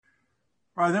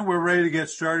I think we're ready to get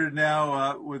started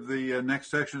now with the next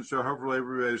section, so hopefully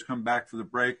everybody's come back for the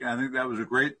break. And I think that was a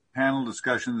great panel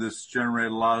discussion. This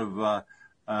generated a lot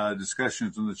of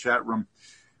discussions in the chat room.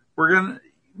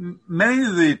 Many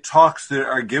of the talks that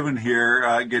are given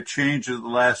here get changed at the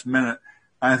last minute.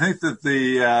 I think that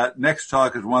the next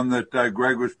talk is one that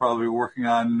Greg was probably working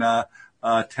on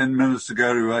 10 minutes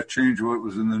ago to change what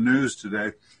was in the news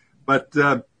today. But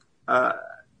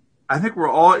I think we're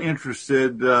all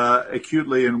interested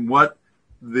acutely in what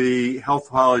the health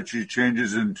policy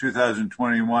changes in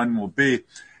 2021 will be.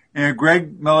 And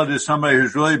Greg Millet is somebody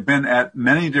who's really been at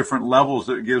many different levels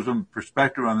that gives him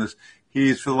perspective on this.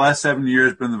 He's, for the last 7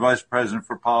 years, been the vice president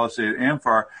for policy at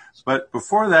AMFAR. But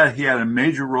before that, he had a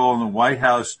major role in the White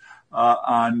House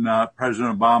on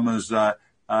President Obama's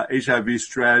HIV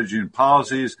strategy and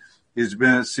policies. He's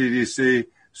been at CDC.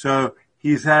 So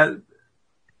he's had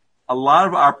a lot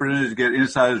of opportunities to get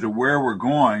insight as to where we're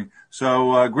going.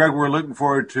 So, Greg, we're looking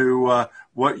forward to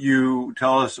what you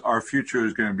tell us our future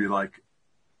is going to be like.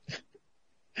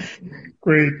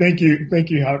 Great. Thank you. Thank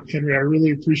you, Henry. I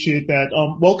really appreciate that.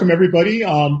 Welcome, everybody.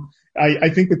 I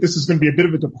think that this is going to be a bit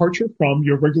of a departure from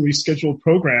your regularly scheduled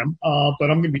program, but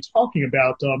I'm going to be talking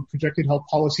about projected health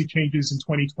policy changes in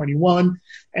 2021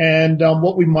 and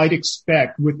what we might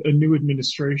expect with a new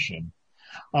administration.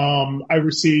 I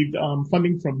received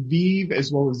funding from ViiV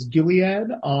as well as Gilead,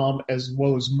 as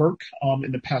well as Merck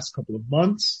in the past couple of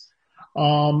months.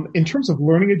 In terms of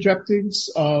learning objectives,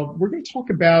 we're going to talk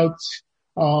about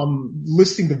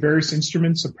listing the various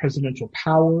instruments of presidential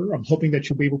power. I'm hoping that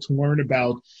you'll be able to learn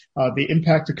about the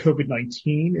impact of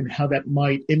COVID-19 and how that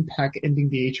might impact ending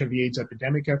the HIV/AIDS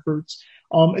epidemic efforts.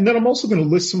 And then I'm also going to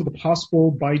list some of the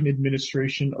possible Biden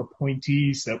administration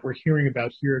appointees that we're hearing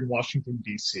about here in Washington,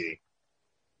 D.C.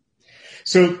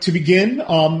 So to begin,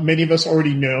 many of us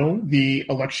already know the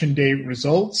election day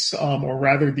results, or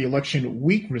rather the election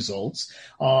week results,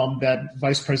 that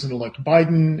Vice President-elect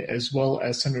Biden, as well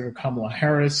as Senator Kamala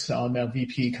Harris, now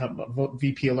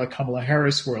VP-elect Kamala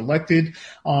Harris, were elected.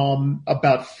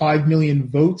 About 5 million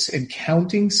votes and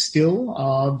counting still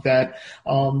that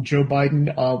Joe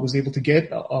Biden was able to get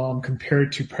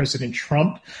compared to President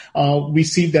Trump. We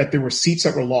see that there were seats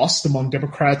that were lost among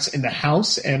Democrats in the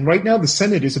House, and right now the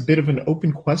Senate is a bit of an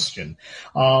open question,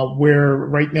 where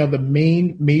right now the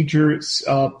major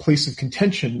place of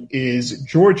contention is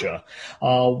Georgia,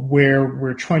 where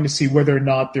we're trying to see whether or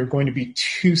not there are going to be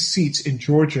 2 seats in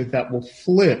Georgia that will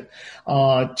flip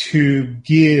to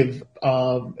give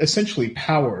essentially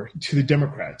power to the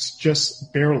Democrats,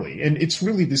 just barely. And it's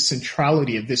really the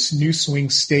centrality of this new swing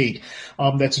state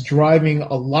that's driving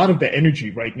a lot of the energy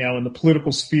right now in the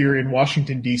political sphere in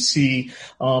Washington, D.C.,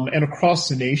 and across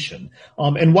the nation.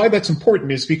 And why that's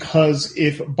important is because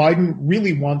if Biden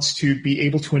really wants to be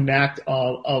able to enact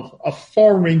a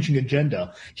far-ranging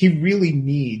agenda, he really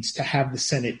needs to have the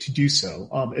Senate to do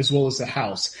so, as well as the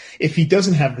House. If he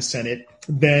doesn't have the Senate,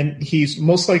 then he's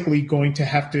most likely going to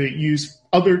have to use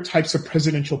other types of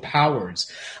presidential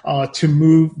powers to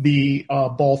move the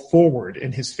ball forward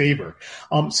in his favor.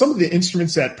 Some of the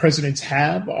instruments that presidents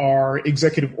have are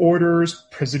executive orders,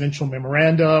 presidential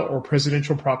memoranda, or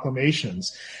presidential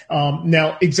proclamations.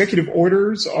 Now, executive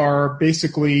orders are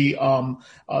basically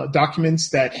documents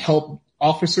that help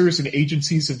officers and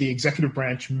agencies of the executive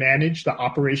branch manage the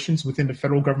operations within the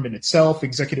federal government itself.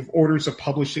 Executive orders are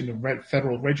published in the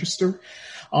Federal Register.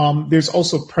 There's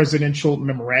also presidential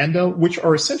memoranda, which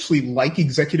are essentially like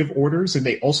executive orders, and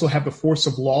they also have the force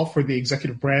of law for the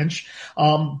executive branch.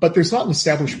 But there's not an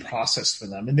established process for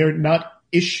them, and they're not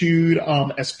issued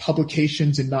as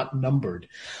publications and not numbered.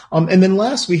 And then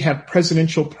last, we have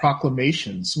presidential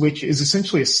proclamations, which is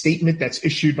essentially a statement that's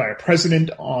issued by a president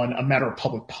on a matter of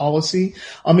public policy.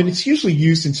 And it's usually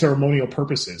used in ceremonial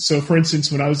purposes. So, for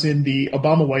instance, when I was in the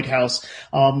Obama White House,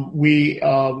 we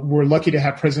were lucky to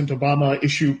have President Obama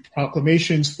issue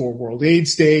proclamations for World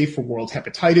AIDS Day, for World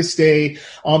Hepatitis Day,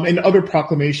 and other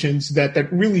proclamations that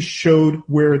really showed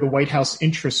where the White House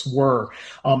interests were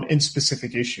in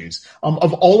specific issues.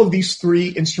 Of all of these 3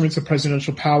 instruments of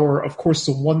presidential power, of course,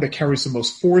 the one that carries the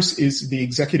most force is the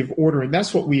executive order, and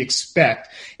that's what we expect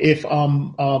if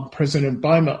President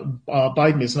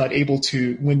Biden is not able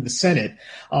to win the Senate,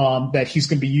 that he's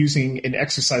going to be using and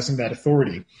exercising that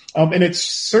authority. And it's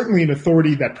certainly an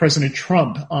authority that President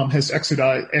Trump has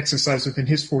exercised within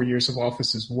his 4 years of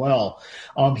office as well.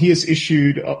 He has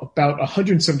issued about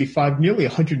 175, nearly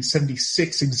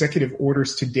 176 executive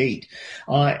orders to date,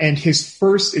 and his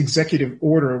first executive executive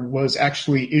order was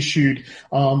actually issued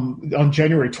on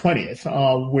January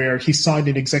 20th, where he signed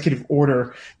an executive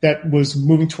order that was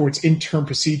moving towards interim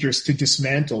procedures to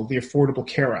dismantle the Affordable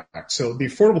Care Act. So the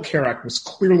Affordable Care Act was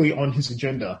clearly on his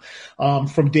agenda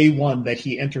from day one that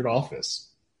he entered office.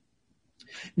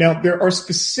 Now, there are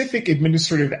specific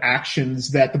administrative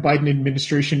actions that the Biden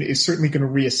administration is certainly going to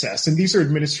reassess. And these are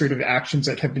administrative actions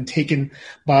that have been taken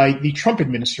by the Trump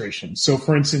administration. So,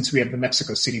 for instance, we have the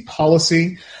Mexico City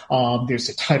policy. There's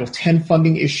the Title X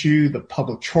funding issue, the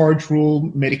public charge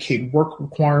rule, Medicaid work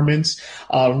requirements,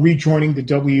 rejoining the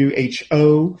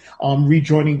WHO,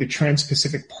 rejoining the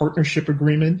Trans-Pacific Partnership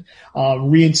Agreement,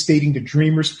 reinstating the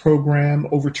Dreamers program,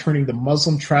 overturning the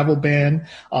Muslim travel ban,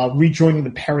 rejoining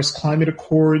the Paris Climate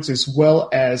Accords, as well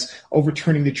as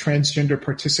overturning the transgender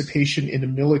participation in the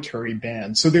military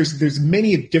ban. So there's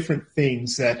many different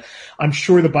things that I'm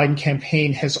sure the Biden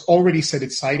campaign has already set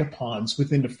its sight upon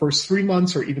within the first 3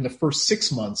 months or even the first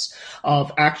 6 months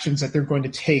of actions that they're going to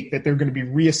take, that they're going to be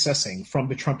reassessing from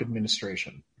the Trump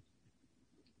administration.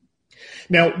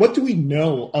 Now, what do we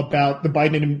know about the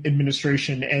Biden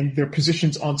administration and their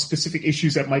positions on specific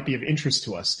issues that might be of interest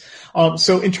to us?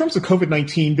 So in terms of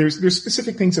COVID-19, there's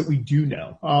specific things that we do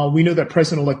know. We know that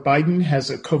President-elect Biden has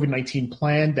a COVID-19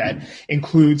 plan that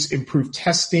includes improved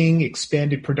testing,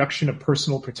 expanded production of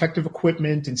personal protective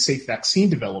equipment, and safe vaccine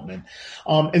development.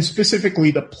 And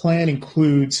specifically, the plan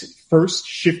includes first,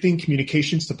 shifting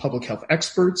communications to public health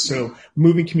experts, so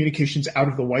moving communications out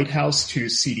of the White House to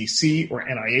CDC or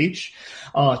NIH.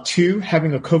 Two,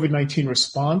 having a COVID-19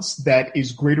 response that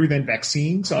is greater than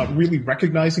vaccines, really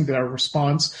recognizing that our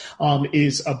response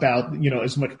is about,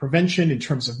 as much prevention in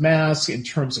terms of masks, in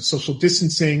terms of social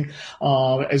distancing,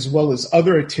 as well as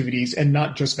other activities, and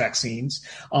not just vaccines.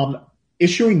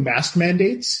 Issuing mask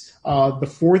mandates.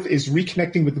 The fourth is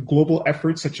reconnecting with the global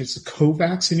efforts such as the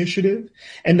COVAX initiative.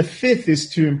 And the fifth is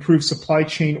to improve supply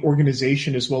chain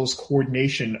organization as well as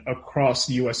coordination across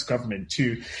the U.S. government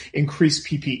to increase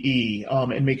PPE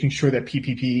and making sure that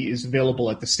PPE is available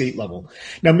at the state level.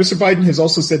 Now, Mr. Biden has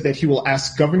also said that he will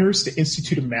ask governors to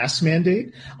institute a mask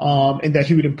mandate and that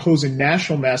he would impose a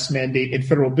national mask mandate in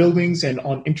federal buildings and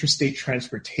on interstate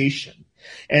transportation.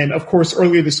 And of course,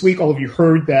 earlier this week, all of you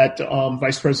heard that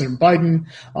Vice President Biden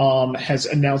has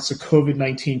announced a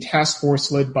COVID-19 task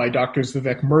force led by Drs.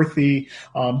 Vivek Murthy,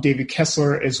 David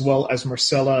Kessler, as well as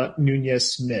Marcela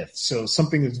Nunez-Smith. So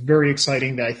something that's very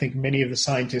exciting that I think many of the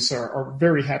scientists are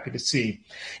very happy to see.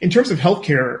 In terms of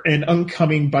healthcare and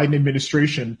upcoming Biden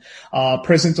administration,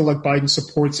 President-elect Biden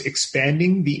supports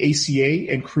expanding the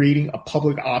ACA and creating a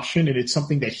public option, and it's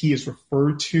something that he has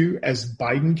referred to as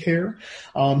Biden Care.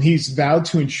 He's vowed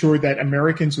to ensure that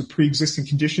Americans with pre-existing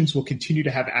conditions will continue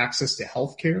to have access to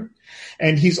health care.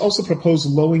 And he's also proposed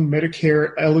lowering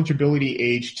Medicare eligibility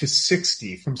age to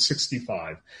 60 from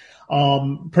 65.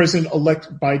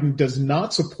 President-elect Biden does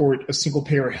not support a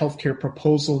single-payer healthcare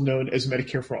proposal known as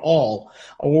Medicare for All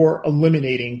or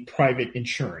eliminating private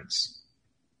insurance.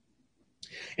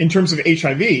 In terms of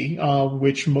HIV,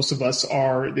 which most of us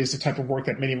is the type of work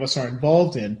that many of us are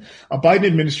involved in, a Biden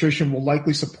administration will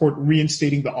likely support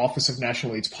reinstating the Office of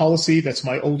National AIDS Policy. That's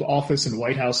my old office in the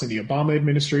White House in the Obama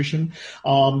administration.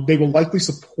 They will likely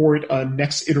support a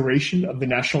next iteration of the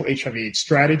National HIV/AIDS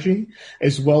Strategy,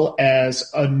 as well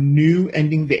as a new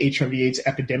ending the HIV/AIDS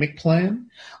epidemic plan.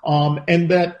 And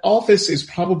that office is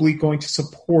probably going to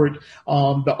support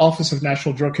the Office of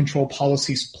National Drug Control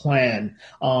Policy's plan,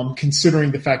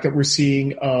 considering the fact that we're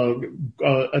seeing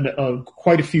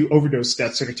quite a few overdose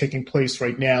deaths that are taking place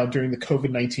right now during the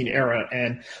COVID-19 era,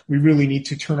 and we really need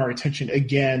to turn our attention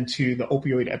again to the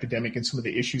opioid epidemic and some of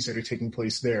the issues that are taking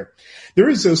place there. There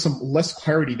is, though, some less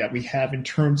clarity that we have in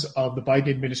terms of the Biden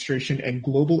administration and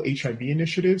global HIV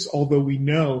initiatives, although we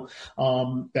know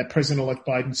that President-elect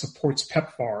Biden supports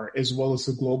PEPFAR as well as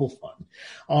the Global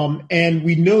Fund. And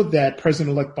we know that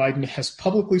President-elect Biden has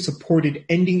publicly supported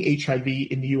ending HIV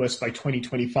in the U.S. by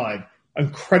 2025.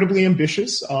 Incredibly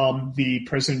ambitious. The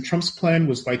President Trump's plan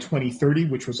was by 2030,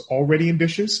 which was already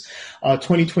ambitious.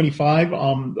 2025,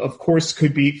 of course,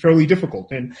 could be fairly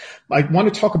difficult. And I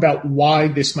want to talk about why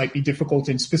this might be difficult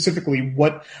and specifically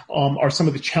what are some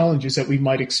of the challenges that we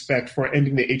might expect for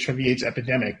ending the HIV/AIDS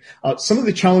epidemic. Some of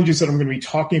the challenges that I'm going to be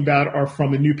talking about are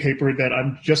from a new paper that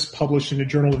I'm just published in the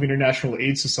Journal of International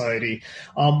AIDS Society,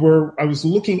 where I was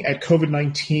looking at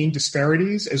COVID-19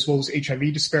 disparities as well as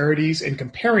HIV disparities and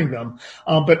comparing them.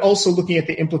 But also looking at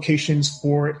the implications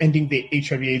for ending the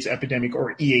HIV/AIDS epidemic,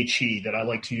 or EHE, that I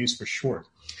like to use for short.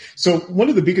 So one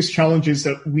of the biggest challenges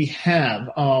that we have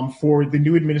for the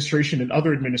new administration and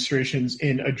other administrations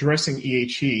in addressing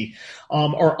EHE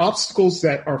are obstacles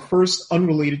that are first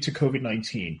unrelated to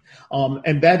COVID-19.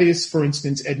 And that is, for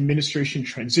instance, administration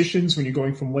transitions. When you're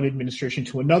going from one administration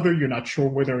to another, you're not sure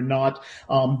whether or not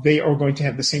they are going to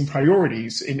have the same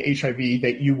priorities in HIV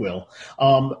that you will.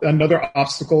 Another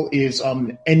obstacle is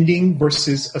ending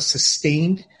versus a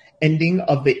sustained ending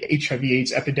of the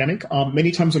HIV/AIDS epidemic. Many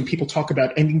times when people talk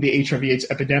about ending the HIV/AIDS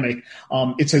epidemic,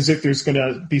 it's as if there's going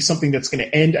to be something that's going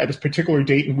to end at a particular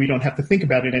date and we don't have to think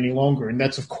about it any longer. And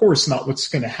that's, of course, not what's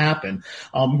going to happen.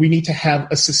 We need to have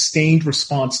a sustained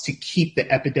response to keep the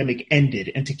epidemic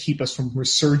ended and to keep us from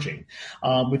resurging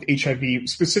with HIV,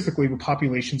 specifically with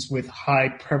populations with high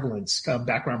prevalence,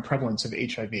 background prevalence of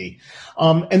HIV.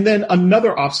 And then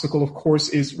another obstacle, of course,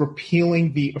 is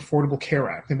repealing the Affordable Care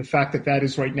Act and the fact that that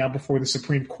is right now before the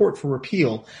Supreme Court for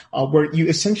repeal, where you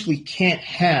essentially can't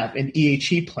have an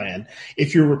EHE plan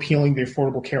if you're repealing the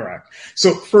Affordable Care Act.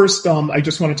 So first, I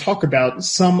just want to talk about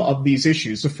some of these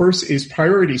issues. The first is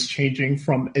priorities changing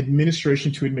from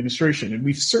administration to administration, and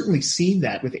we've certainly seen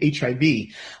that with HIV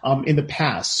in the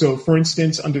past. So for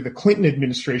instance, under the Clinton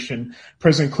administration,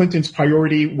 President Clinton's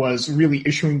priority was really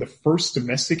issuing the first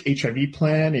domestic HIV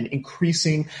plan and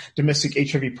increasing domestic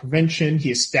HIV prevention.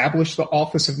 He established the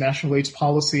Office of National AIDS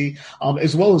Policy,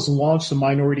 as well as launched the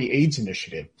Minority AIDS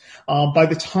Initiative. By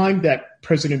the time that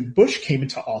President Bush came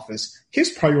into office,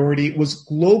 his priority was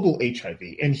global HIV,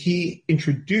 and he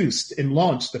introduced and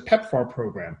launched the PEPFAR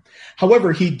program.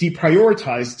 However, he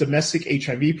deprioritized domestic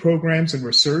HIV programs and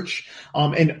research,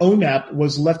 and ONAP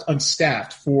was left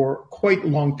unstaffed for quite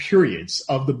long periods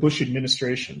of the Bush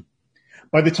administration.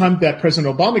 By the time that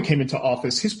President Obama came into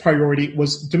office, his priority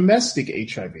was domestic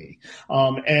HIV.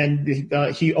 And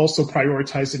he also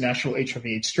prioritized the National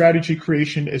HIV/AIDS Strategy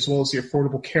creation as well as the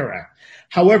Affordable Care Act.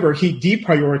 However, he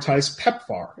deprioritized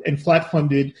PEPFAR and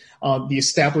flat-funded the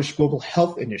established Global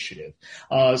Health Initiative.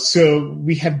 So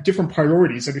we have different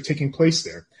priorities that are taking place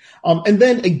there. And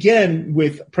then again,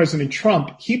 with President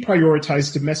Trump, he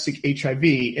prioritized domestic HIV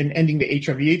and ending the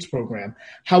HIV/AIDS program.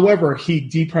 However, he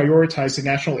deprioritized the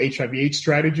National HIV/AIDS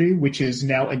Strategy, which is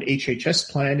now an HHS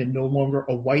plan and no longer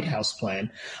a White House plan.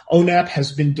 ONAP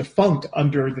has been defunct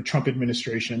under the Trump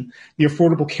administration. The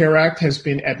Affordable Care Act has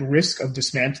been at risk of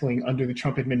dismantling under the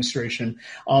Trump administration.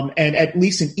 And at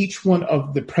least in each one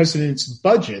of the president's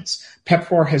budgets,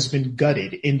 PEPFAR has been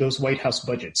gutted in those White House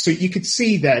budgets. So you could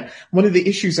see that one of the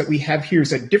issues that we have here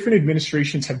is that different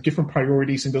administrations have different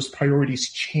priorities and those priorities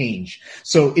change.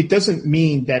 So it doesn't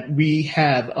mean that we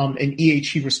have an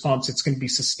EHE response that's going to be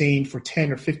sustained for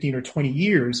 10 or 15 or 20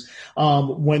 years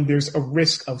when there's a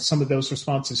risk of some of those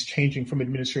responses changing from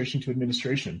administration to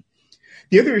administration.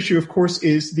 The other issue, of course,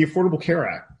 is the Affordable Care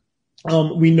Act.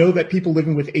 We know that people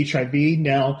living with HIV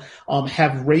now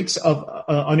have rates of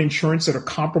uninsurance that are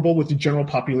comparable with the general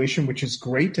population, which is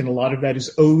great, and a lot of that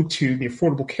is owed to the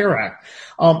Affordable Care Act.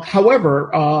 However,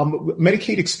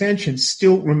 Medicaid expansion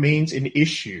still remains an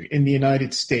issue in the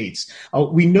United States.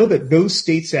 We know that those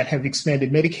states that have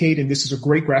expanded Medicaid, and this is a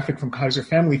great graphic from Kaiser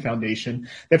Family Foundation,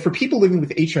 that for people living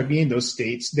with HIV in those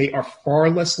states, they are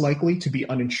far less likely to be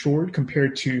uninsured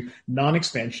compared to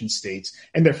non-expansion states,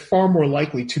 and they're far more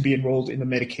likely to be enrolled in the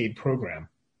Medicaid program.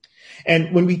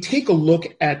 And when we take a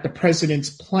look at the president's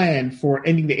plan for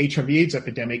ending the HIV/AIDS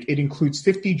epidemic, it includes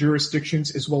 50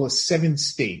 jurisdictions as well as 7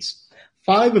 states.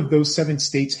 5 of those 7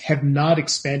 states have not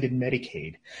expanded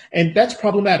Medicaid. And that's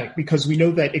problematic because we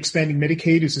know that expanding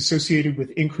Medicaid is associated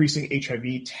with increasing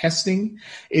HIV testing.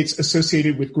 It's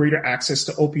associated with greater access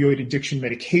to opioid addiction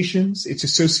medications. It's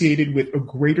associated with a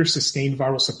greater sustained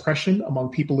viral suppression among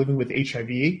people living with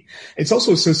HIV. It's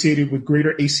also associated with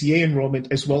greater ACA enrollment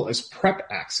as well as PrEP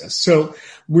access. So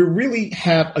we really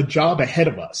have a job ahead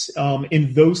of us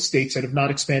in those states that have not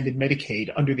expanded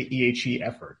Medicaid under the EHE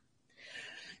effort.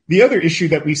 The other issue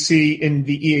that we see in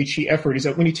the EHE effort is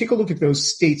that when you take a look at those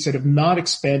states that have not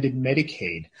expanded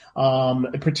Medicaid,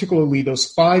 particularly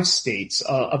those 5 states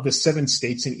of the 7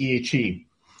 states in EHE,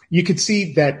 you could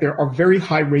see that there are very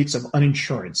high rates of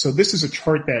uninsurance. So this is a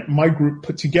chart that my group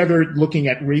put together looking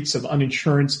at rates of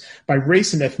uninsurance by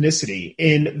race and ethnicity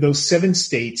in those 7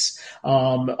 states,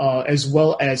 as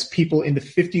well as people in the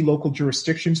 50 local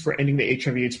jurisdictions for ending the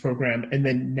HIV/AIDS program, and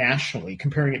then nationally,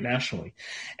 comparing it nationally.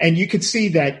 And you could see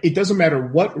that it doesn't matter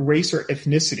what race or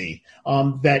ethnicity,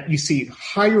 that you see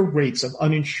higher rates of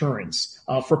uninsurance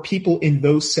for people in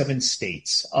those 7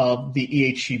 states of the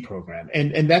EHE program.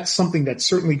 And that's something that's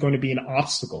certainly going to be an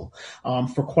obstacle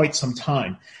for quite some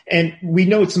time. And we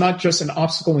know it's not just an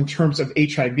obstacle in terms of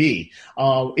HIV.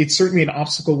 It's certainly an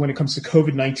obstacle when it comes to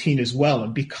COVID-19 as well.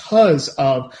 And because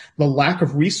of the lack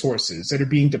of resources that are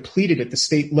being depleted at the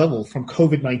state level from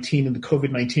COVID-19 and the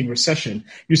COVID-19 recession,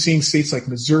 you're seeing states like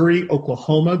Missouri,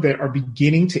 Oklahoma that are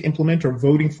beginning to implement or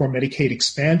voting for Medicaid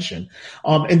expansion.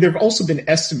 And there have also been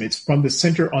estimates from the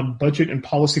Center on Budget and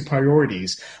Policy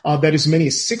Priorities that as many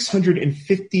as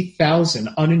 650,000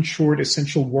 uninsured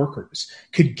essential workers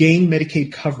could gain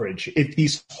Medicaid coverage if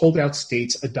these holdout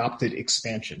states adopted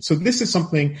expansion. So this is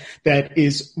something that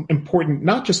is important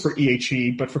not just for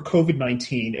EHE, but for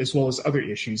COVID-19 as well as other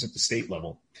issues at the state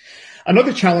level.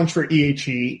 Another challenge for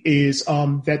EHE is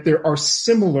that there are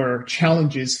similar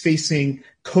challenges facing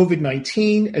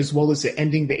COVID-19 as well as the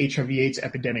ending the HIV/AIDS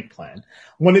epidemic plan.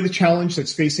 One of the challenges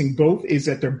that's facing both is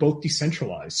that they're both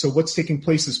decentralized. So what's taking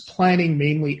place is planning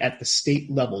mainly at the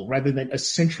state level rather than a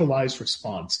centralized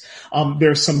response. There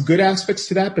are some good aspects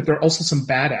to that, but there are also some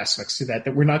bad aspects to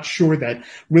that we're not sure that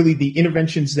really the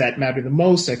interventions that matter the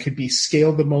most, that could be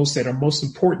scaled the most, that are most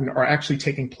important are actually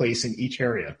taking place in each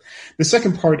area. The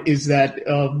second part is that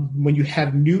when you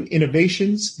have new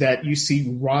innovations that you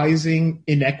see rising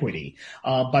inequity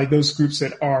by those groups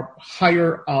that are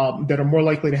higher, that are more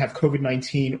likely to have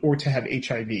COVID-19 or to have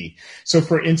HIV. So,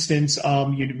 for instance,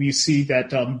 you see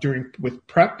that with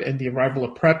PrEP and the arrival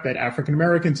of PrEP, that African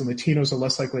Americans and Latinos are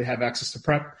less likely to have access to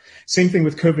PrEP. Same thing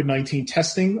with COVID-19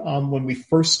 testing. When we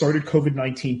first started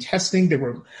COVID-19 testing, they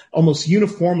were almost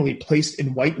uniformly placed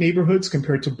in white neighborhoods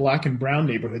compared to black and brown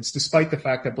neighborhoods, despite the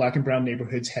fact that black and brown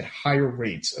neighborhoods had higher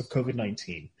rates of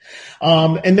COVID-19.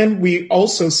 And then we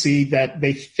also see that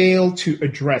they fail to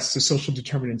address the social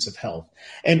determinants of health.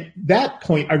 And that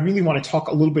point I really want to talk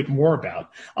a little bit more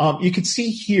about. You can see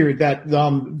here that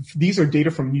these are data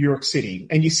from New York City,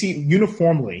 and you see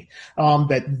uniformly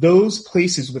that those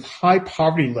places with high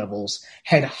poverty levels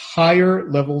had higher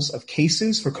levels of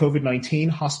cases for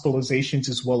COVID-19, hospitalizations,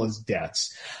 as well as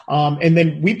deaths. And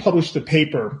then we published a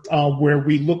paper where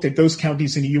we looked at those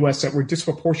counties in the U.S. that were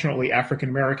disproportionately African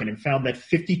American and found that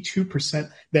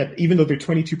 52%, that even though they're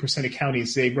 22% of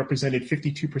counties, they represented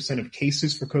 52% of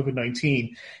cases for COVID-19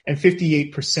 and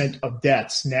 58% of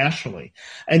deaths nationally.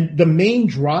 And the main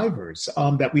drivers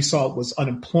that we saw was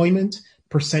unemployment,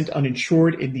 percent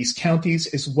uninsured in these counties,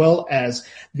 as well as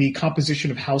the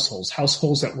composition of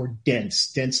households that were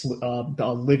dense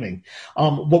living.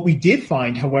 What we did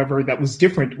find, however, that was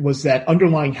different was that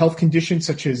underlying health conditions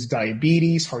such as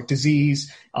diabetes, heart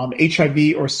disease,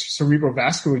 HIV, or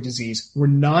cerebrovascular disease were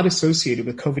not associated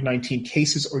with COVID-19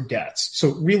 cases or deaths.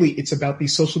 So really, it's about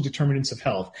these social determinants of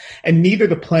health. And neither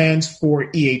the plans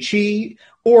for EHE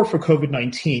or for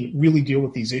COVID-19 really deal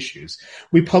with these issues.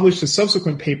 We published a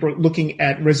subsequent paper looking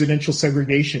at residential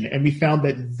segregation, and we found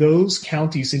that those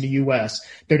counties in the U.S.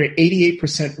 that are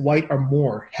 88% white or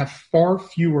more have far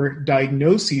fewer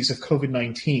diagnoses of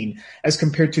COVID-19 as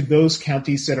compared to those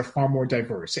counties that are far more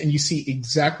diverse. And you see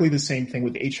exactly the same thing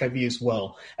with HIV as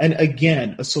well. And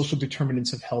again, a social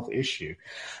determinants of health issue.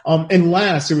 And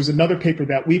last, there was another paper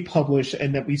that we published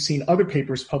and that we've seen other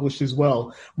papers published as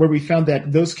well, where we found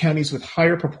that those counties with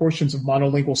higher proportions of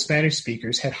monolingual Spanish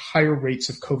speakers had higher rates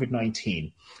of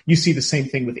COVID-19. You see the same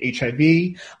thing with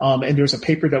HIV. And there's a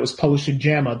paper that was published in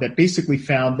JAMA that basically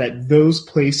found that those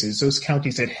places, those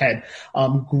counties that had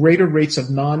greater rates of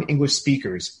non-English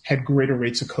speakers had greater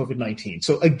rates of COVID-19.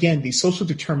 So again, these social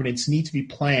determinants need to be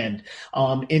planned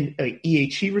in an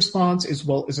EHE response as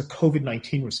well as a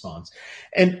COVID-19 response.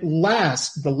 And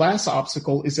the last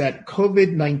obstacle is that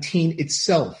COVID-19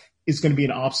 itself is going to be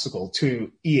an obstacle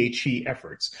to EHE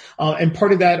efforts. And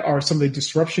part of that are some of the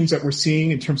disruptions that we're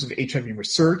seeing in terms of HIV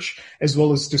research, as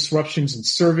well as disruptions in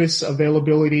service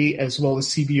availability, as well as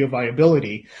CBO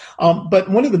viability. But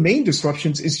one of the main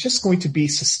disruptions is just going to be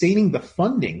sustaining the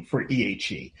funding for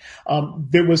EHE.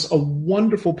 There was a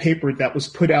wonderful paper that was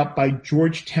put out by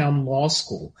Georgetown Law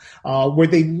School, where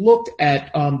they looked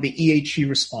at the EHE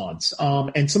response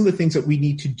and some of the things that we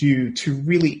need to do to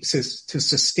really to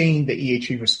sustain the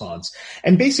EHE response.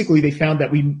 And basically, they found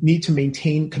that we need to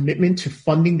maintain commitment to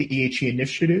funding the EHE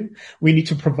initiative. We need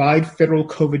to provide federal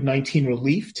COVID-19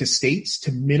 relief to states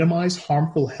to minimize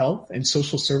harmful health and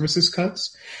social services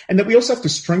cuts. And that we also have to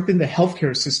strengthen the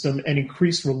healthcare system and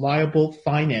increase reliable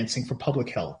financing for public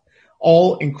health.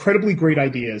 All incredibly great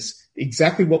ideas,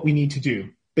 exactly what we need to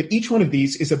do. But each one of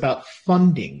these is about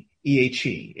funding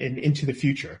EHE and into the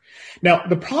future. Now,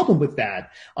 the problem with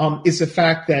that is the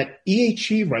fact that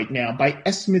EHE right now, by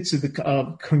estimates of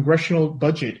the Congressional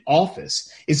Budget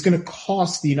Office, is going to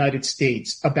cost the United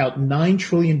States about $9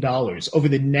 trillion over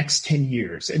the next 10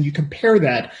 years. And you compare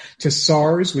that to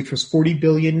SARS, which was $40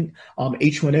 billion,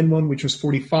 H1N1, which was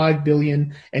 $45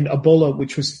 billion, and Ebola,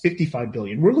 which was $55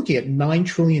 billion. We're looking at $9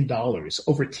 trillion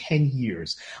over 10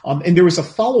 years. And there was a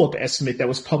follow-up estimate that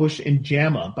was published in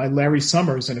JAMA by Larry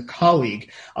Summers and a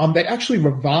colleague that actually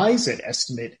revised that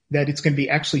estimate that it's going to be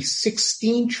actually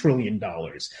 $16 trillion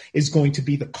is going to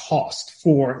be the cost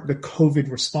for the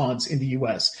COVID response in the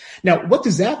U.S. Now, what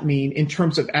does that mean in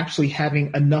terms of actually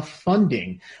having enough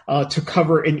funding to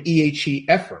cover an EHE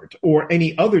effort or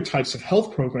any other types of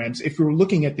health programs if we were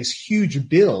looking at this huge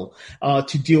bill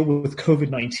to deal with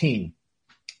COVID-19?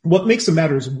 What makes the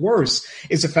matters worse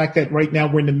is the fact that right now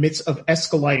we're in the midst of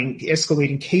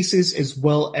escalating cases as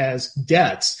well as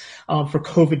deaths for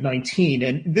COVID-19.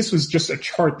 And this was just a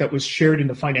chart that was shared in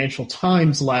the Financial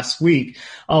Times last week,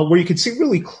 where you could see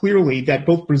really clearly that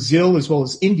both Brazil as well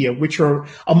as India, which are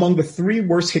among the three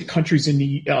worst hit countries in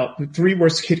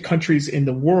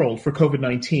the world for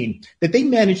COVID-19, that they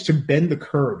managed to bend the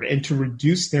curve and to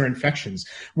reduce their infections.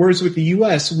 Whereas with the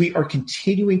U.S., we are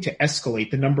continuing to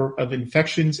escalate the number of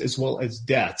infections as well as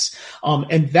deaths.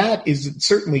 And that is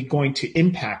certainly going to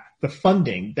impact the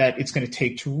funding that it's going to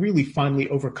take to really finally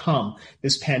overcome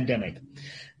this pandemic.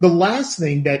 The last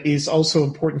thing that is also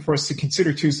important for us to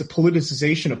consider too is the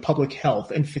politicization of public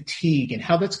health and fatigue and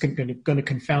how that's going to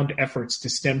confound efforts to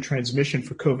stem transmission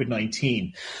for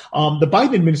COVID-19. The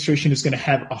Biden administration is going to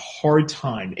have a hard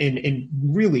time in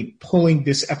really pulling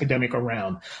this epidemic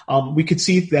around. We could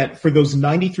see that for those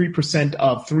 93%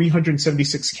 of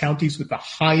 376 counties with the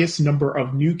highest number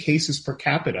of new cases per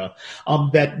capita,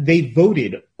 that they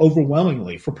voted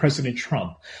overwhelmingly for President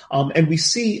Trump. And we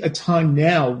see a time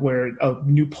now where a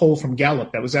new poll from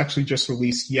Gallup that was actually just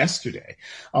released yesterday,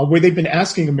 where they've been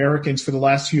asking Americans for the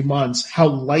last few months, how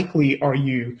likely are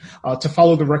you to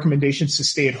follow the recommendations to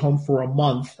stay at home for a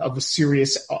month of a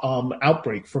serious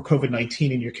outbreak for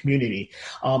COVID-19 in your community?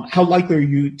 How likely are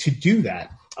you to do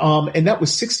that? And that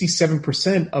was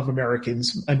 67% of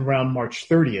Americans around March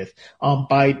 30th.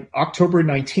 By October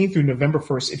 19th through November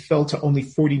 1st, it fell to only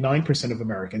 49% of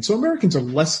Americans. So Americans are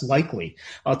less likely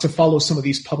to follow some of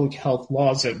these public health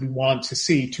laws that we want to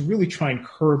see to really try and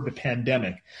curb the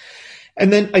pandemic.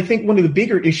 And then I think one of the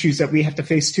bigger issues that we have to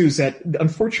face too is that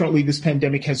unfortunately this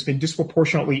pandemic has been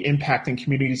disproportionately impacting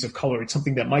communities of color. It's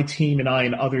something that my team and I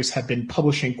and others have been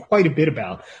publishing quite a bit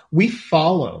about. We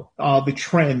follow the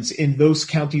trends in those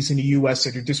counties in the U.S.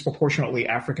 that are disproportionately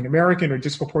African American or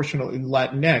disproportionately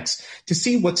Latinx to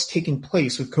see what's taking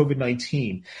place with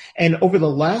COVID-19. And over the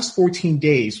last 14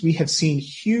 days, we have seen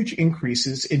huge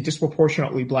increases in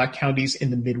disproportionately Black counties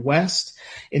in the Midwest,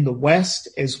 in the West,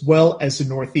 as well as the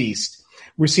Northeast.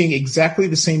 We're seeing exactly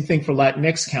the same thing for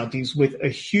Latinx counties with a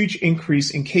huge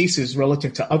increase in cases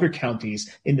relative to other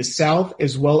counties in the South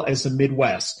as well as the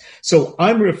Midwest. So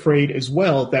I'm afraid as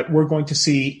well that we're going to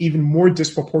see even more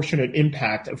disproportionate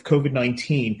impact of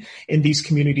COVID-19 in these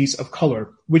communities of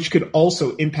color, which could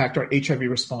also impact our HIV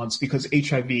response because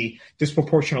HIV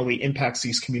disproportionately impacts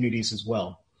these communities as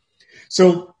well.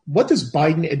 So what does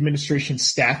Biden administration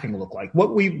staffing look like?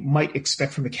 What we might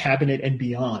expect from the cabinet and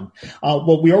beyond?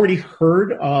 Well, we already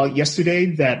heard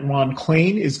yesterday that Ron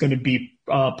Klain is going to be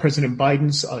President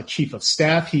Biden's chief of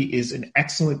staff. He is an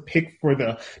excellent pick for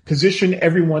the position.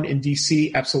 Everyone in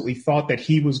D.C. absolutely thought that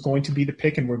he was going to be the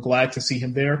pick, and we're glad to see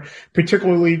him there,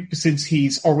 particularly since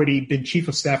he's already been chief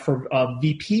of staff for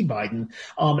VP Biden,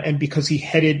 and because he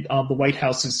headed the White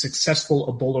House's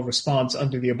successful Ebola response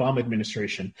under the Obama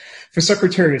administration. For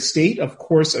Secretary of State, of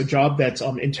course, a job that's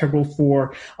integral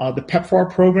for the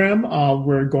PEPFAR program.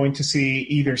 We're going to see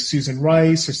either Susan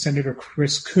Rice or Senator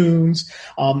Chris Coons.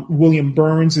 William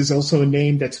Burns is also a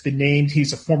name that's been named.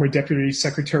 He's a former Deputy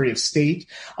Secretary of State.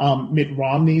 Mitt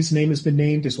Romney's name has been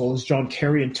named, as well as John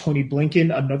Kerry and Tony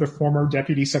Blinken, another former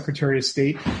Deputy Secretary of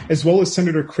State, as well as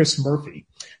Senator Chris Murphy.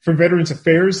 For Veterans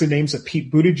Affairs, the names of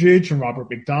Pete Buttigieg and Robert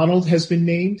McDonald has been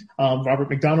named. Robert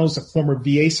McDonald is a former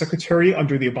VA Secretary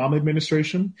under the Obama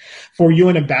administration. For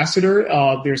UN Ambassador,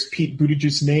 there's Pete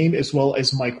Buttigieg's name, as well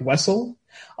as Mike Wessel.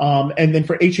 And then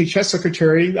for HHS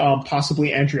Secretary,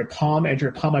 possibly Andrea Palm.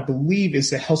 Andrea Palm, I believe, is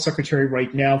the Health Secretary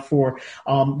right now for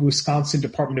Wisconsin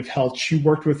Department of Health. She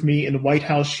worked with me in the White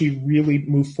House. She really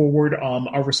moved forward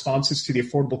our responses to the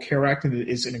Affordable Care Act and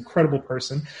is an incredible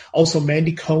person. Also,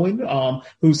 Mandy Cohen,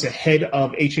 who's the head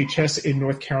of HHS in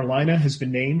North Carolina, has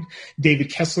been named.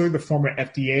 David Kessler, the former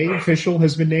FDA official,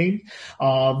 has been named.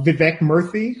 Vivek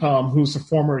Murthy, who's the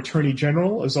former Attorney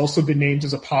General, has also been named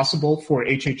as a possible for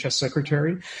HHS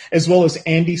Secretary, as well as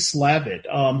Andy Slavitt,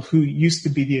 who used to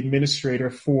be the administrator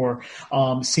for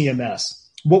CMS.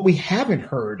 What we haven't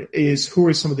heard is who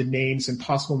are some of the names and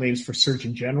possible names for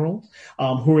Surgeon General,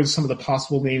 who are some of the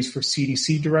possible names for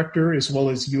CDC Director, as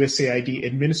well as USAID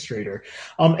Administrator.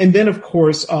 And then, of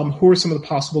course, who are some of the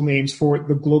possible names for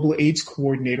the Global AIDS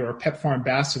Coordinator or PEPFAR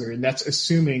Ambassador, and that's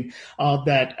assuming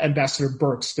that Ambassador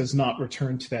Birx does not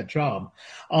return to that job.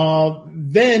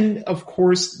 Then, of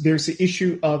course, there's the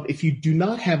issue of if you do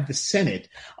not have the Senate,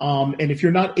 and if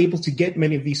you're not able to get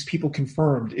many of these people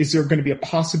confirmed, is there going to be a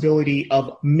possibility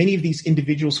of many of these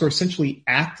individuals who are essentially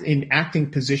acting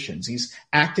positions, these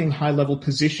acting high-level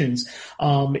positions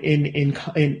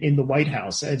in the White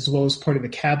House as well as part of the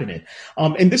cabinet.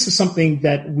 And this is something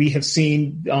that we have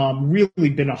seen really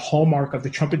been a hallmark of the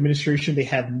Trump administration. They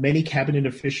have many cabinet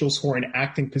officials who are in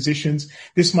acting positions.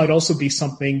 This might also be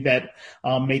something that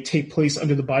may take place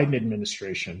under the Biden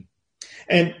administration.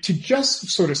 And to just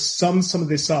sort of sum some of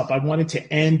this up, I wanted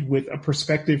to end with a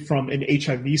perspective from an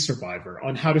HIV survivor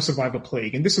on how to survive a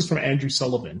plague. And this is from Andrew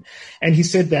Sullivan. And he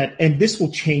said that, and this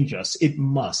will change us. It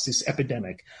must, this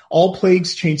epidemic. All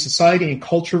plagues change society and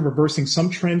culture, reversing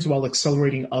some trends while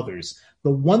accelerating others.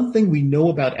 The one thing we know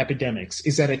about epidemics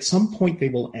is that at some point they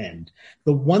will end.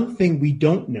 The one thing we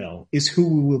don't know is who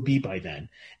we will be by then.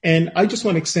 And I just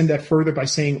want to extend that further by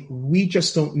saying we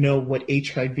just don't know what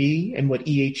HIV and what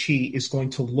EHE is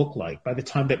going to look like by the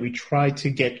time that we try to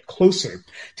get closer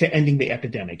to ending the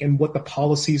epidemic, and what the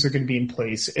policies are going to be in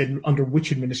place and under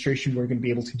which administration we're going to be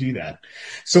able to do that.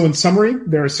 So in summary,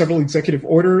 there are several executive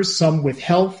orders, some with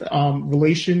health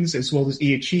relations as well as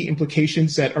EHE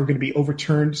implications that are going to be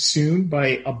overturned soon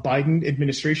by a Biden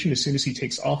administration as soon as he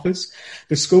takes office.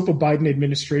 The scope of Biden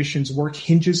administration's work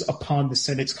hinges upon the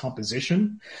Senate's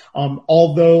composition.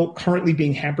 Although currently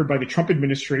being hampered by the Trump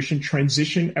administration,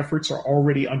 transition efforts are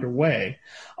already underway.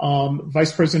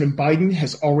 Vice President Biden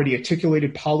has already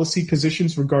articulated policy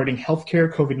positions regarding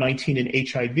healthcare, COVID-19, and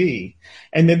HIV.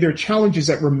 And then there are challenges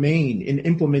that remain in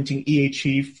implementing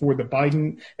EHE for the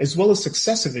Biden as well as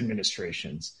successive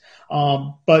administrations.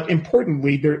 But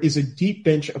importantly, there is a deep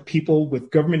bench of people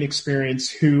with government experience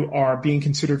who are being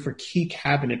considered for key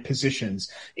cabinet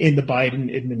positions in the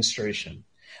Biden administration.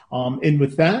 And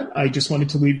with that, I just wanted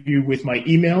to leave you with my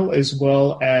email as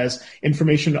well as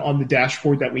information on the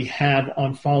dashboard that we have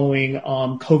on following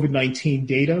COVID-19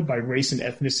 data by race and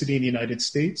ethnicity in the United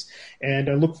States. And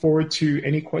I look forward to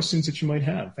any questions that you might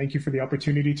have. Thank you for the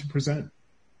opportunity to present.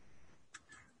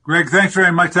 Greg, thanks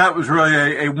very much. That was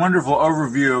really a wonderful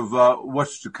overview of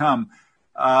what's to come.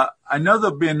 I know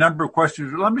there'll be a number of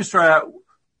questions. Let me start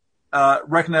out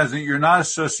recognizing you're not a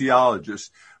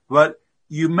sociologist, but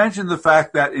you mentioned the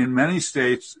fact that in many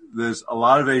states, there's a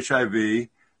lot of HIV.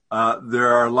 There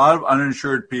are a lot of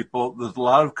uninsured people. There's a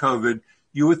lot of COVID.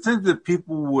 You would think that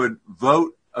people would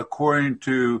vote according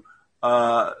to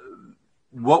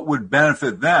what would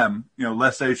benefit them,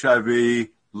 less HIV,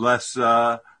 less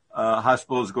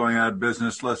hospitals going out of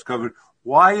business, less COVID.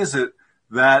 Why is it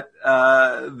that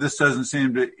this doesn't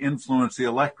seem to influence the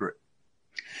electorate?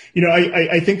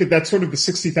 I think that that's sort of the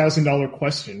 $60,000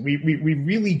 question. We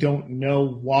really don't know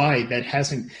why that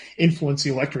hasn't influenced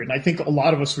the electorate. And I think a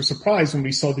lot of us were surprised when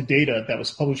we saw the data that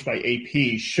was published by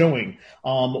AP showing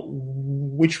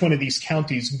which one of these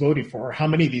counties voted for, or how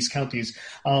many of these counties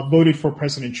voted for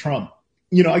President Trump.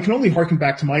 I can only harken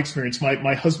back to my experience.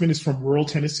 My husband is from rural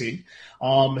Tennessee.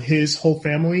 His whole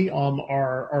family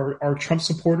are Trump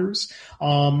supporters,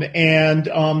 and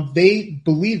they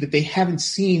believe that they haven't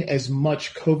seen as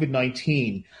much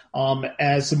COVID-19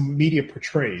 as the media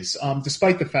portrays,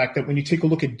 despite the fact that when you take a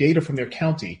look at data from their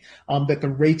county, that the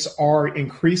rates are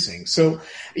increasing. So,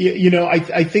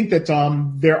 I think that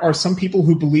there are some people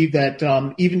who believe that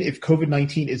even if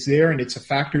COVID-19 is there and it's a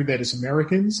factor that as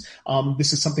Americans,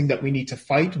 this is something that we need to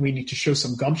fight. We need to show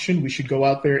some gumption. We should go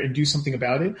out there and do something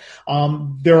about it.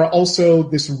 There are also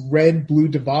this red-blue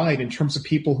divide in terms of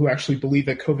people who actually believe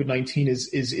that COVID-19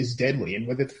 is deadly and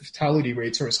whether the fatality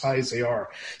rates are as high as they are.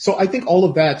 So I think all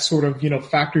of that sort of,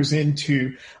 factors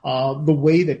into the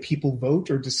way that people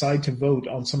vote or decide to vote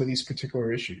on some of these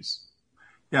particular issues.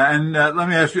 Yeah, and let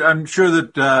me ask you, I'm sure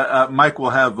that Mike will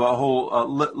have a whole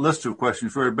list of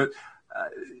questions for you, but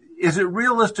is it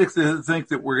realistic to think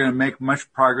that we're going to make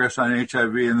much progress on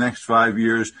HIV in the next 5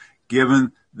 years,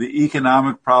 given the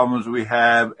economic problems we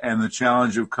have and the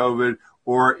challenge of COVID?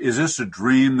 Or is this a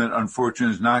dream that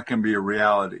unfortunately is not going to be a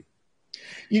reality?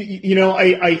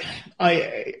 I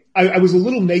was a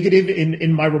little negative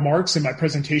in my remarks in my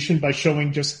presentation by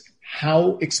showing just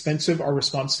how expensive our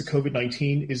response to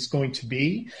COVID-19 is going to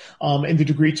be, and the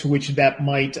degree to which that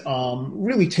might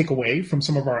really take away from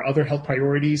some of our other health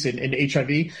priorities in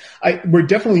HIV. We're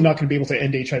definitely not going to be able to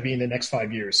end HIV in the next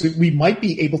 5 years. So we might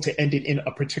be able to end it in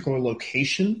a particular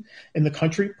location in the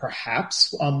country,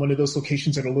 perhaps one of those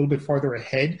locations that are a little bit farther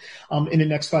ahead in the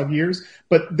next 5 years.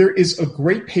 But there is a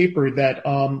great paper that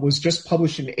was just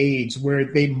published in AIDS where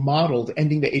they modeled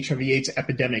ending the HIV/AIDS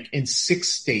epidemic in 6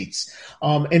 states,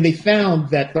 and they found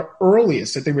that the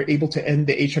earliest that they were able to end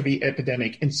the HIV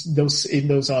epidemic in those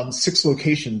 6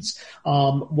 locations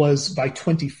was by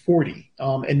 2040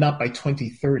 and not by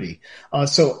 2030.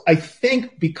 So I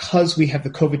think because we have the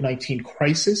COVID-19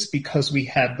 crisis, because we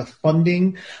have the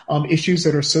funding issues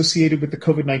that are associated with the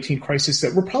COVID-19 crisis,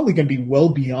 that we're probably going to be well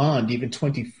beyond even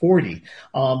 2040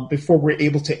 before we're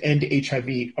able to end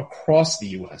HIV across the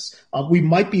U.S. We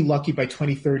might be lucky by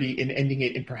 2030 in ending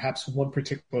it in perhaps one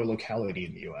particular locality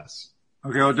in the U.S.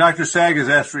 Okay, well, Dr. Sag has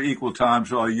asked for equal time,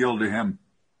 so I'll yield to him.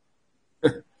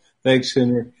 Thanks,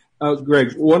 Henry.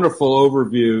 Greg, wonderful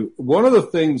overview. One of the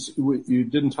things you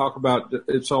didn't talk about,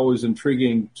 it's always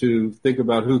intriguing to think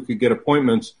about who could get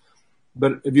appointments,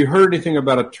 but have you heard anything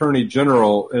about Attorney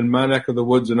General? In my neck of the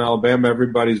woods in Alabama,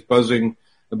 everybody's buzzing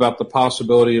about the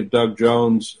possibility of Doug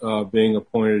Jones being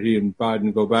appointed. He and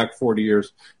Biden go back 40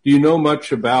 years. Do you know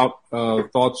much about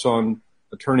thoughts on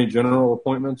Attorney General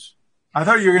appointments? I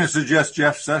thought you were going to suggest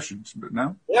Jeff Sessions, but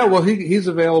no. Yeah, well, he's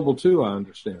available too, I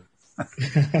understand.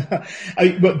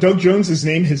 But Doug Jones's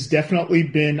name has definitely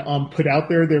been put out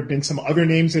there. There have been some other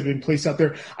names that have been placed out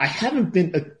there. I haven't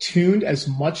been attuned as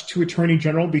much to Attorney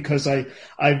General because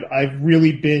I've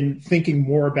really been thinking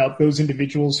more about those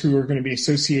individuals who are going to be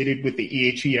associated with the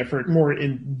EHE effort, more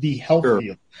in the health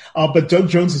field. But Doug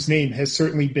Jones's name has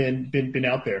certainly been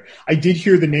out there. I did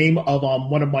hear the name of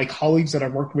one of my colleagues that I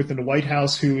worked with in the White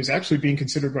House, who is actually being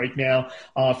considered right now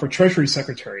for Treasury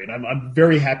Secretary, and I'm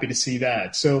very happy to see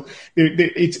that. So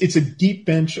it's a deep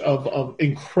bench of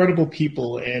incredible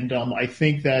people, and I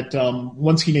think that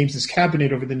once he names his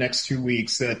cabinet over the next 2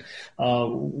 weeks, that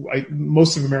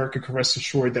most of America can rest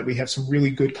assured that we have some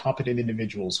really good, competent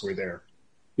individuals who are there.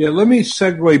 Yeah, let me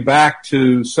segue back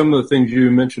to some of the things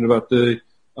you mentioned about the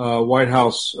White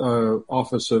House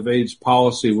Office of AIDS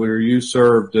Policy, where you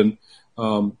served, and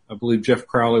I believe Jeff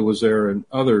Crowley was there and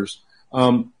others.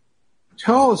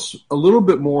 Tell us a little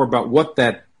bit more about what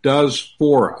that does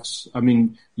for us. I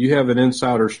mean, you have an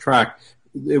insider's track.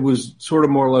 It was sort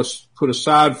of more or less put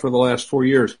aside for the last 4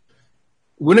 years.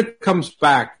 When it comes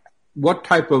back, what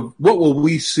will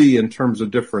we see in terms of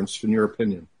difference, in your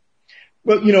opinion?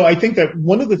 Well, I think that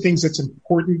one of the things that's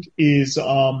important is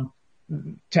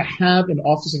to have an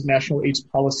Office of National AIDS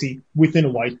Policy within a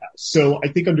White House. So I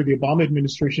think under the Obama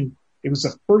administration, it was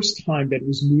the first time that it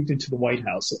was moved into the White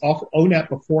House. ONAP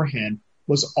beforehand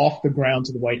was off the ground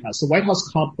to the White House. The White House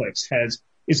complex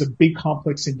is a big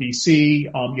complex in D.C.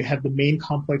 You have the main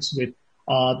complex with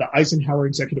the Eisenhower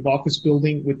Executive Office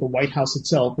building with the White House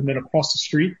itself, and then across the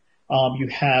street you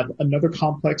have another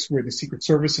complex where the Secret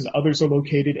Service and others are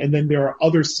located, and then there are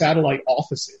other satellite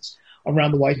offices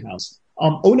around the White House.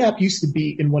 ONAP used to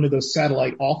be in one of those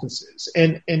satellite offices,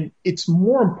 and it's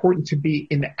more important to be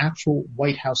in the actual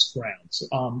White House grounds,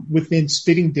 within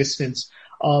spitting distance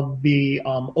of the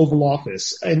Oval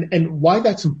Office. And why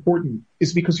that's important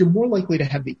is because you're more likely to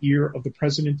have the ear of the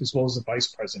president as well as the vice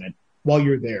president while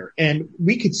you're there. And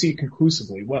we could see it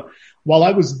conclusively. Well, while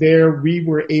I was there, we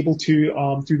were able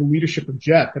to, through the leadership of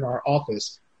Jeff in our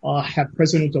office, have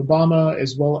President Obama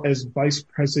as well as Vice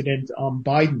President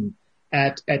Biden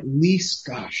at least,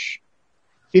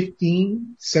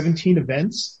 15, 17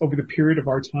 events over the period of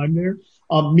our time there.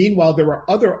 Meanwhile, there were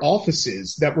other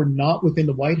offices that were not within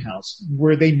the White House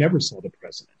where they never saw the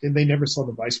president and they never saw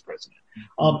the vice president.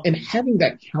 And having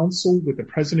that council with the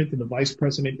president and the vice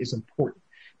president is important.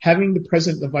 Having the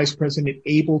president and the vice president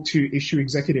able to issue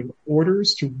executive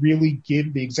orders to really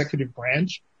give the executive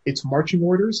branch its marching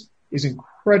orders is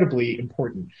incredibly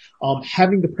important.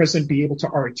 Having the president be able to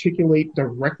articulate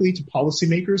directly to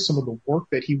policymakers some of the work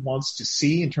that he wants to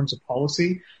see in terms of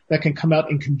policy that can come out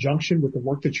in conjunction with the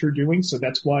work that you're doing. So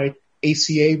that's why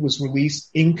ACA was released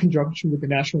in conjunction with the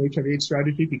National HIV/AIDS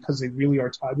strategy because they really are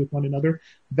tied with one another.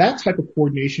 That type of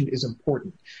coordination is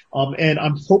important. And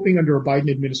I'm hoping under a Biden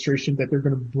administration that they're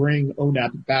going to bring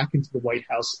ONAP back into the White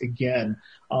House again,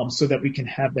 so that we can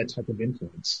have that type of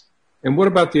influence. And what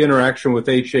about the interaction with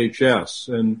HHS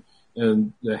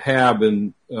and the HAB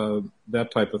and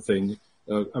that type of thing?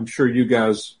 I'm sure you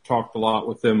guys talked a lot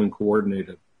with them and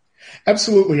coordinated.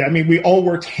 Absolutely. I mean, we all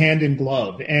worked hand in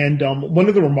glove. And one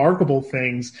of the remarkable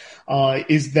things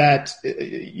is that,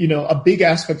 a big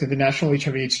aspect of the National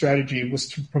HIV/AIDS strategy was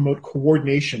to promote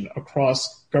coordination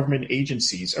across government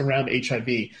agencies around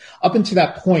HIV. Up until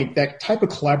that point, that type of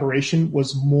collaboration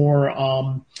was more,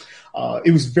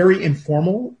 it was very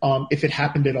informal, if it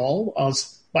happened at all.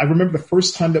 I remember the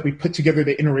first time that we put together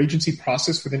the interagency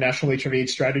process for the National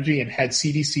HIV/AIDS strategy and had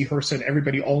CDC, HRSA, and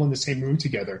everybody all in the same room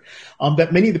together,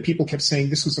 that many of the people kept saying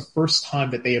this was the first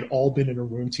time that they had all been in a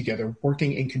room together,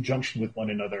 working in conjunction with one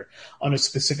another on a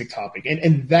specific topic.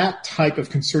 And that type of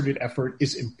concerted effort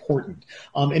is important.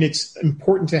 And it's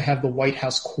important to have the White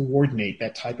House coordinate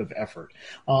that type of effort.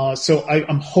 So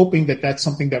I'm hoping that that's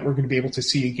something that we're going to be able to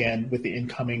see again with the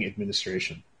incoming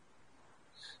administration.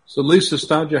 So Lisa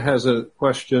Stadja has a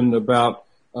question about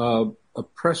a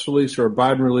press release or a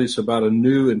Biden release about a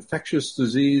new infectious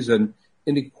disease and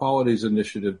inequalities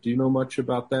initiative. Do you know much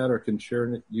about that or can share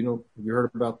it? Have you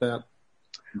heard about that?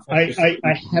 I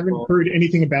haven't heard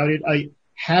anything about it. I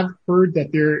have heard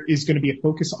that there is going to be a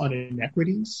focus on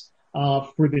inequities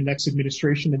for the next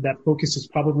administration, and that focus is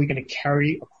probably going to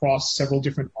carry across several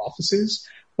different offices.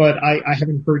 But I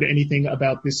haven't heard anything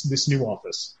about this new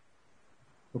office.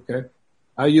 Okay.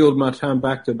 I yield my time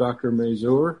back to Dr.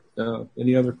 Mazur.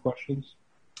 Any other questions?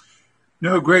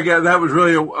 No, Greg, that was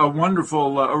really a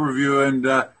wonderful overview. And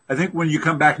I think when you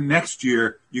come back next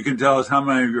year, you can tell us how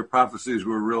many of your prophecies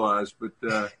were realized. But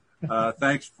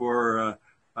thanks for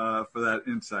that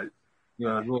insight.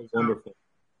 Yeah, really wonderful.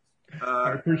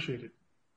 I appreciate it.